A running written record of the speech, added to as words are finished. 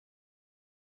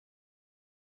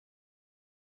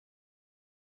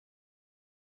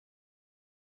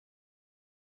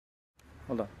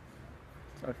Hold on.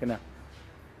 Okay, now.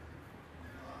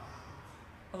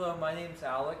 Hello, my name is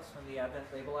Alex from the Advent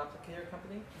Label Applicator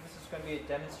Company. This is going to be a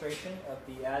demonstration of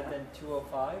the Advent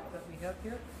 205 that we have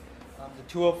here. The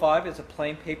 205 is a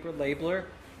plain paper labeler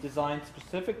designed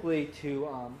specifically to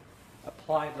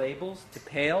apply labels to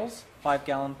pails,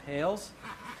 5-gallon pails.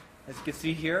 As you can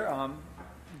see here,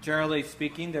 generally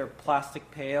speaking, they're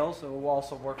plastic pails. It will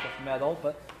also work with metal,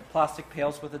 but plastic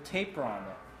pails with a taper on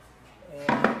it.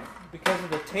 And because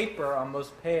of the taper on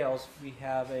most pails, we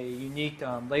have a unique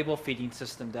label feeding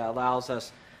system that allows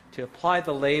us to apply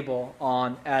the label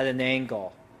on at an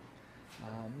angle.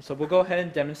 So we'll go ahead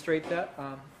and demonstrate that.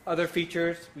 Other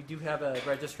features, we do have a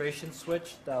registration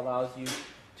switch that allows you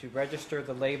to register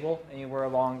the label anywhere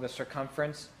along the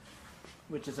circumference,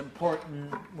 which is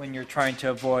important when you're trying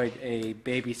to avoid a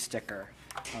baby sticker.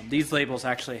 These labels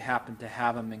actually happen to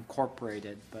have them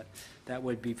incorporated, but that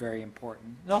would be very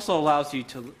important. It also allows you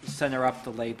to center up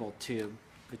the label too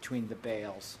between the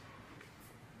bales.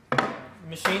 The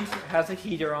machine has a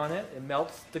heater on it. It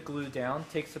melts the glue down. It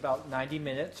takes about 90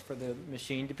 minutes for the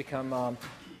machine to become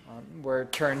where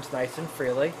it turns nice and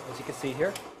freely, as you can see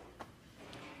here.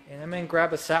 And I'm going to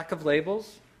grab a sack of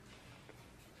labels.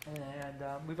 And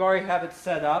we've already have it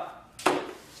set up.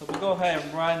 So we'll go ahead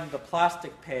and run the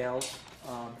plastic pails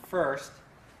first,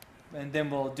 and then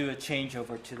we'll do a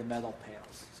changeover to the metal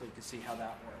pails so you can see how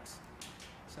that works.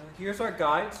 So here's our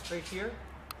guides right here.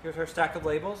 Here's our stack of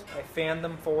labels. I fanned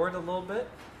them forward a little bit.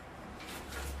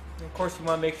 And of course, you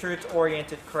want to make sure it's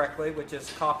oriented correctly, which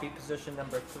is copy position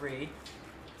number 3. As you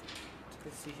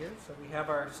can see here, so we have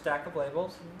our stack of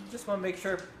labels. And you just want to make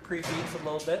sure it preheats a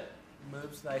little bit,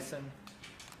 moves nice and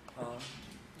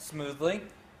smoothly.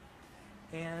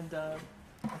 And as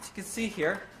you can see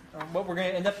here, what we're going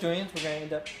to end up doing is we're going to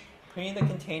end up putting the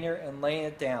container and laying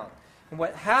it down. And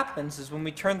what happens is when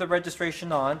we turn the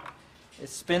registration on, it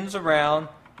spins around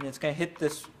and it's going to hit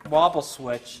this wobble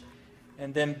switch,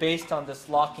 and then based on this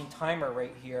locking timer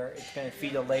right here, it's going to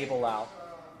feed a label out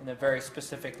in a very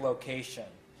specific location.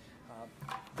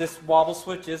 This wobble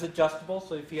switch is adjustable,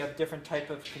 so if you have different type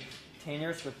of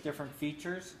containers with different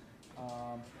features,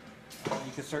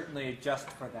 you can certainly adjust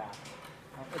for that.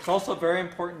 It's also very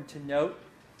important to note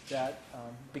that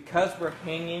because we're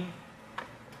hanging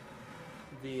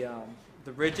the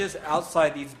ridges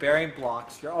outside these bearing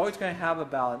blocks, you're always going to have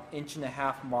about 1.5 inch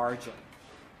margin.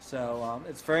 So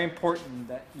it's very important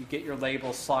that you get your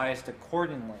label sized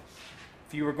accordingly.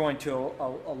 If you were going to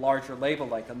a larger label,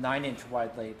 like a 9-inch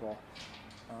wide label,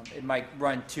 it might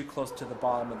run too close to the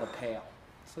bottom of the pail.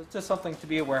 So it's just something to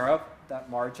be aware of, that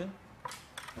margin.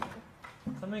 So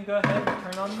I'm going to go ahead and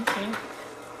turn on the machine.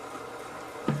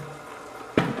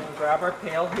 And grab our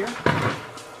pail here.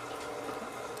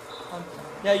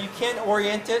 Now you can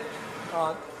orient it.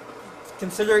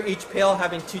 Consider each pail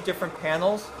having 2 different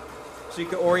panels. So you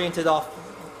can orient it off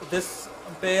this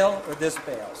bale or this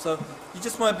bale. So you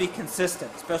just want to be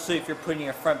consistent, especially if you're putting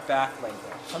a front-back label.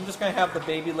 So I'm just going to have the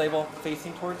baby label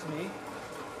facing towards me.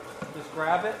 Just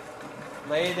grab it,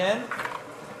 lay it in, and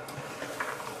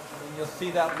you'll see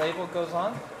that label goes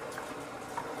on,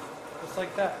 just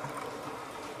like that.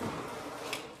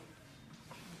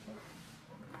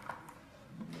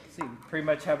 See, pretty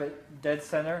much have it dead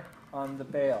center on the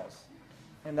bales.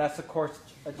 And that's, of course,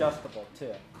 adjustable,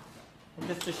 too. And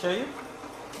just to show you,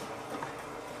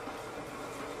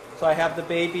 so I have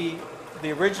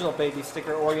the original baby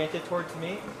sticker oriented towards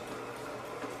me.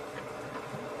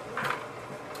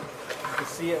 You can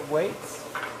see it waits.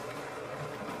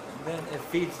 And then it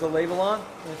feeds the label on,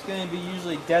 and it's going to be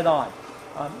usually dead on.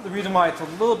 The reason why it's a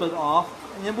little bit off,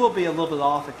 and it will be a little bit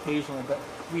off occasionally, but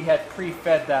we had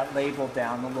pre-fed that label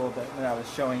down a little bit when I was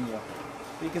showing you.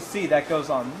 But you can see that goes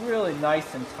on really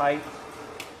nice and tight.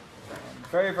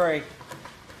 Very, very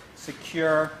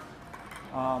secure.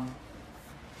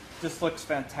 Just looks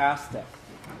fantastic.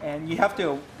 And you have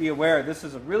to be aware this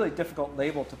is a really difficult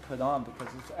label to put on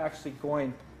because it's actually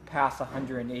going past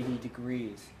 180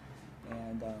 degrees.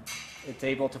 And it's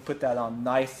able to put that on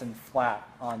nice and flat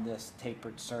on this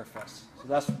tapered surface. So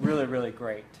that's really, really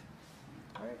great.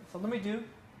 All right, so let me do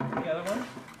the other one.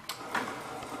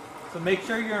 So make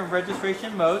sure you're in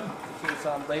registration mode, which is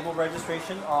label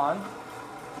registration on.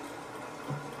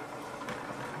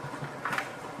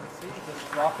 See,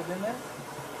 just drop it in there.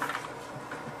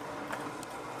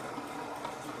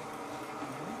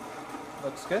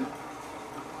 Looks good.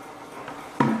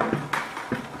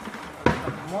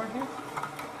 More here.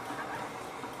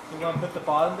 So you want to put the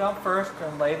bottom down first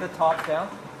and lay the top down.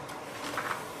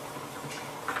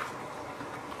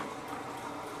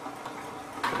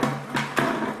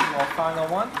 Our final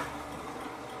one.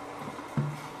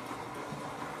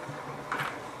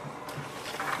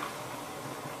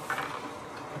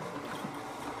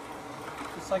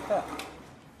 just like that.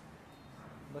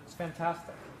 Looks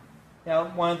fantastic. Now,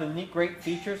 one of the neat, great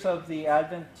features of the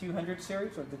Advent 200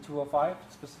 series, or the 205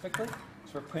 specifically,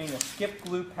 is we're putting a skip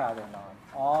glue pattern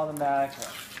on automatically.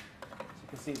 So you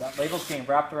can see that label's getting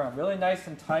wrapped around really nice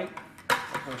and tight.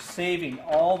 We're saving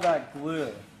all that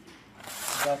glue.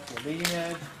 So that's your leading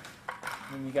edge,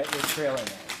 and you got your trailing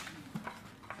edge.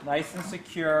 Nice and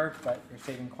secure, but you're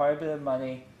saving quite a bit of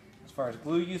money. As far as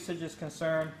glue usage is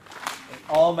concerned, it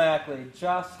automatically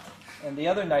adjusts. And the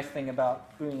other nice thing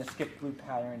about doing a skip glue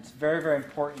pattern, it's very, very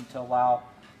important to allow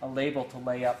a label to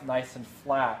lay up nice and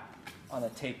flat on a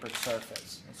tapered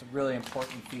surface. It's a really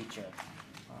important feature.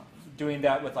 Doing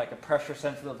that with like a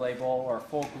pressure-sensitive label or a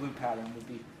full glue pattern would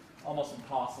be almost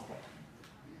impossible.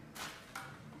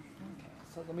 Okay,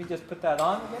 so let me just put that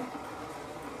on again.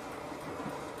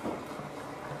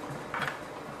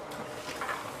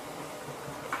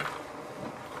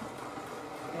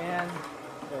 And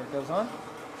there it goes on.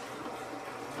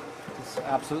 It's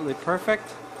absolutely perfect.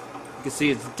 You can see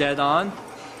it's dead on.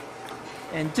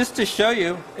 And just to show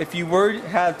you, if you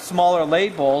had smaller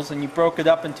labels and you broke it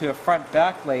up into a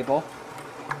front-back label,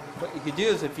 what you could do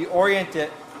is if you orient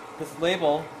it, this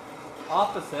label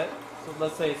opposite, so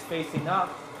let's say it's facing up,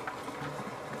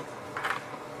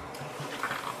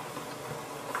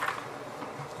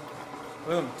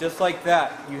 boom, just like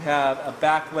that, you have a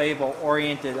back label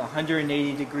oriented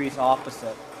 180 degrees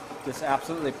opposite. Just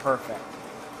absolutely perfect.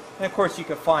 And of course you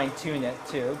could fine-tune it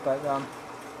too, but you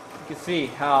can see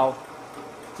how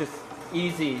just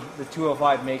easy the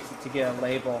 205 makes it to get a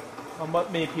label on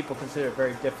what many people consider a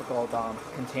very difficult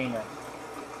container.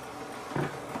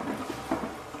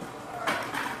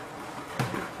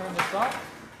 Turn this off.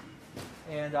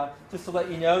 And just to let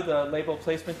you know, the label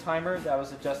placement timer, that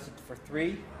was adjusted for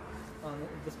 3 on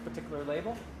this particular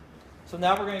label. So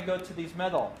now we're going to go to these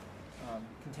metal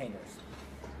containers.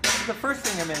 So the first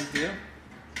thing I'm going to do,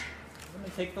 I'm going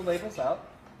to take the labels out.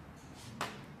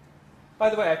 By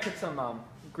the way, I put some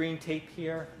green tape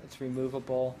here. It's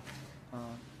removable.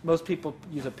 Most people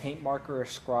use a paint marker or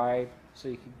scribe, so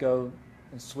you could go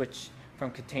and switch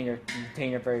from container to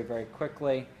container very, very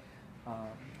quickly. So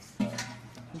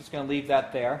I'm just going to leave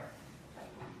that there.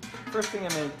 First thing I'm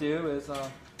going to do is, as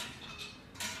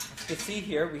you can see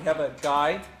here, we have a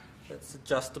guide that's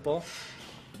adjustable.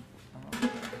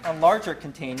 On larger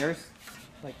containers,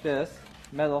 like this,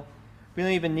 metal, we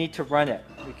don't even need to run it.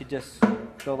 We could just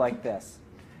go like this.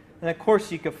 And of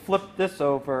course, you could flip this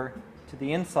over to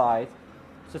the inside.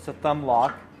 It's just a thumb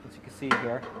lock, as you can see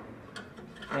here.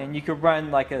 And you could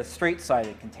run like a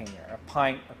straight-sided container, a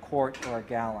pint, a quart, or a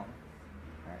gallon.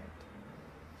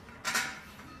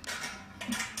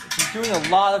 If you're doing a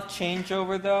lot of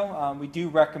changeover, though, we do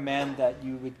recommend that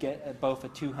you would get both a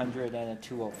 200 and a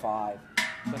 205.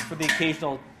 But for the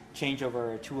occasional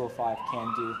changeover, a 205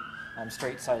 can do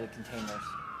straight-sided containers.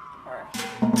 All right,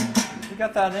 we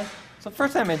got that in. So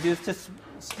first thing I'm going to do is just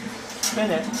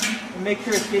spin it and make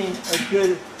sure it's getting a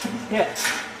good hit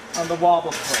on the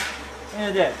wobble switch.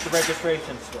 And it is, the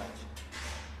registration switch.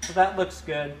 So that looks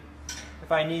good.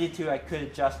 If I needed to, I could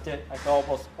adjust it. I could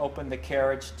almost open the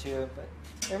carriage too, but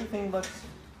everything looks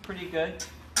pretty good.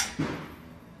 Yeah,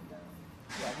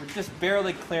 we're just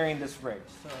barely clearing this ridge,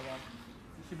 so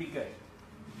it should be good.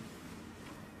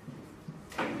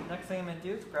 Next thing I'm going to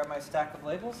do is grab my stack of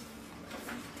labels.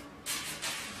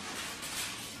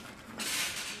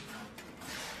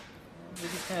 We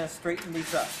just kind of straighten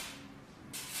these up.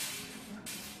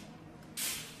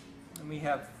 And we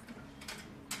have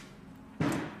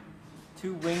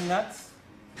 2 wing nuts.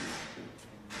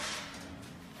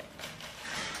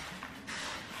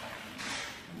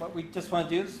 What we just want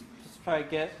to do is just try to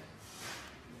get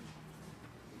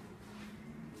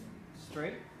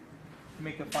straight.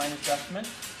 Make a fine adjustment.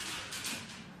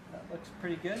 That looks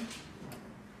pretty good.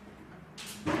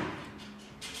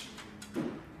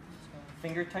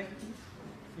 Finger tighten.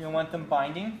 You don't want them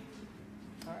binding.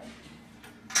 All right.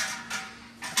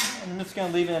 And I'm just going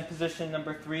to leave it in position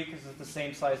number 3 because it's the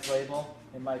same size label.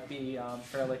 It might be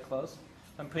fairly close.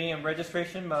 I'm putting it in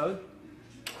registration mode.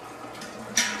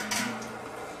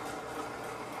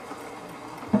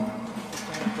 Just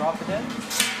going to drop it in.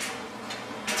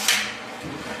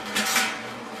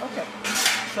 Okay,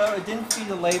 so it didn't feed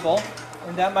the label,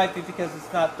 and that might be because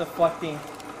it's not deflecting.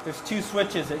 There's 2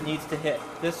 switches it needs to hit.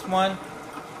 This one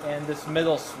and this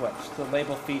middle switch, the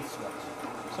label feed switch.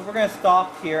 So we're going to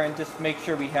stop here and just make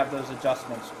sure we have those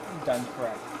adjustments done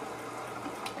correct.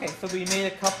 Okay, so we made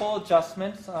a couple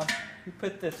adjustments.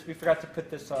 We forgot to put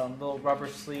this little rubber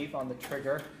sleeve on the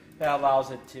trigger. That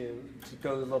allows it to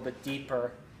go a little bit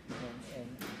deeper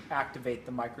and activate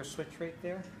the micro switch right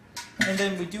there. And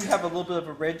then we do have a little bit of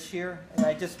a ridge here, and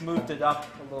I just moved it up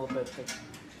a little bit,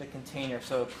 the container,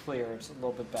 so it clears a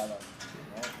little bit better.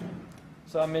 Right.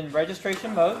 So I'm in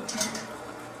registration mode.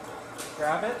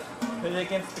 Grab it, put it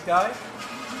against the guide.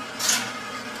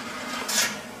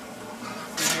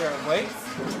 See here it waits.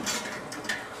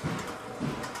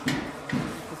 You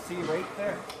can see right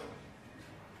there.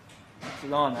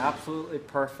 It's on, absolutely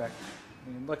perfect. I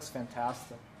mean, it looks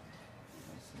fantastic.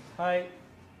 Nice and tight.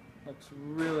 Looks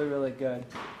really, really good.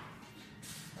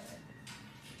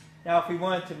 Now, if we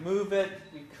wanted to move it,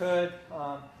 we could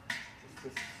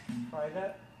just try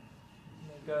that. I'm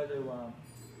going to go to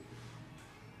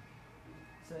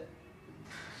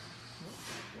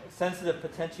sensitive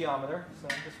potentiometer. So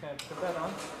I'm just going to put that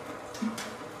on.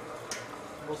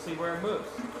 We'll see where it moves.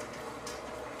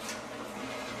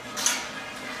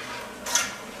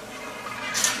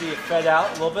 See, it fed out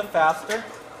a little bit faster.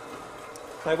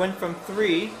 So I went from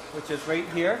 3, which is right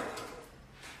here, as you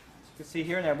can see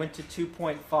here, and I went to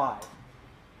 2.5.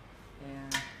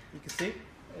 And you can see,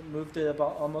 it moved it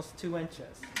about almost 2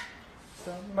 inches.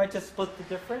 So you might just split the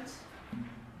difference.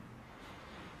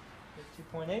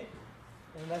 2.8,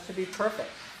 and that should be perfect.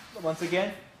 But once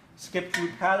again, skip through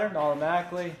pattern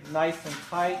automatically, nice and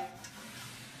tight.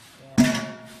 And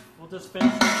we'll just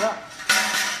finish this up.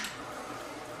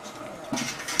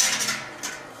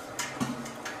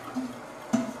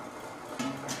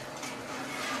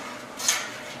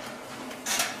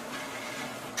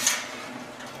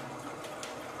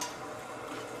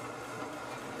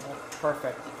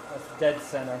 Perfect. That's dead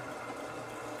center.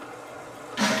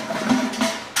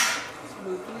 Let's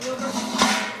move the other.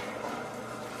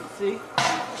 Let's see. A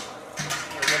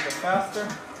little bit faster.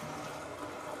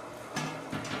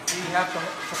 See, you have to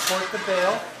support the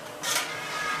bail.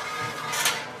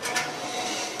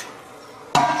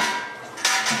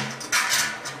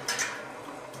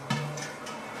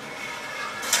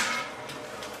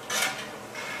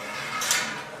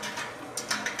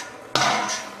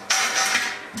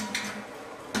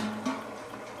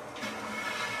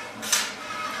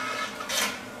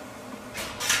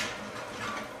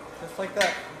 Just like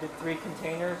that. We did 3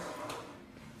 containers.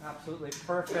 Absolutely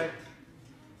perfect.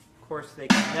 Of course, they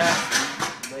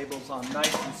connect. Labels on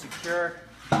nice and secure.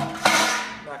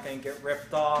 Not going to get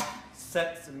ripped off.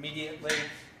 Sets immediately.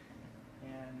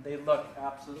 And they look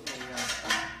absolutely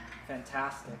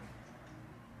fantastic.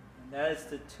 And that is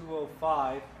the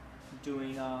 205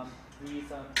 doing these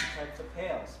types of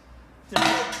pails. Just to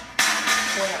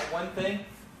point out one thing.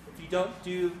 If you don't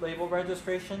do label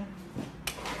registration,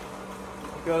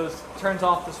 turns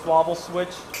off the swivel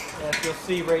switch, and if you'll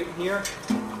see right here,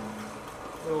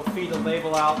 it will feed a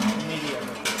label out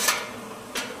immediately.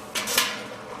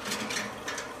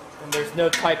 And there's no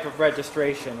type of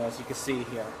registration, as you can see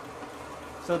here.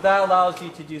 So that allows you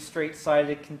to do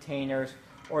straight-sided containers,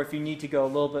 or if you need to go a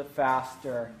little bit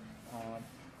faster,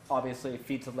 obviously it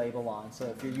feeds a label on. So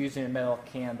if you're using a metal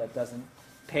can that doesn't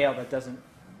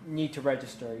need to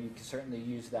register, you can certainly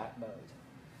use that mode.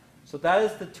 So that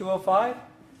is the 205.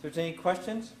 If there's any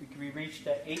questions, we can be reached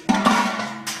at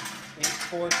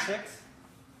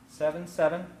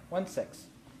 846-7716.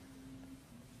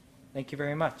 Thank you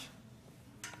very much.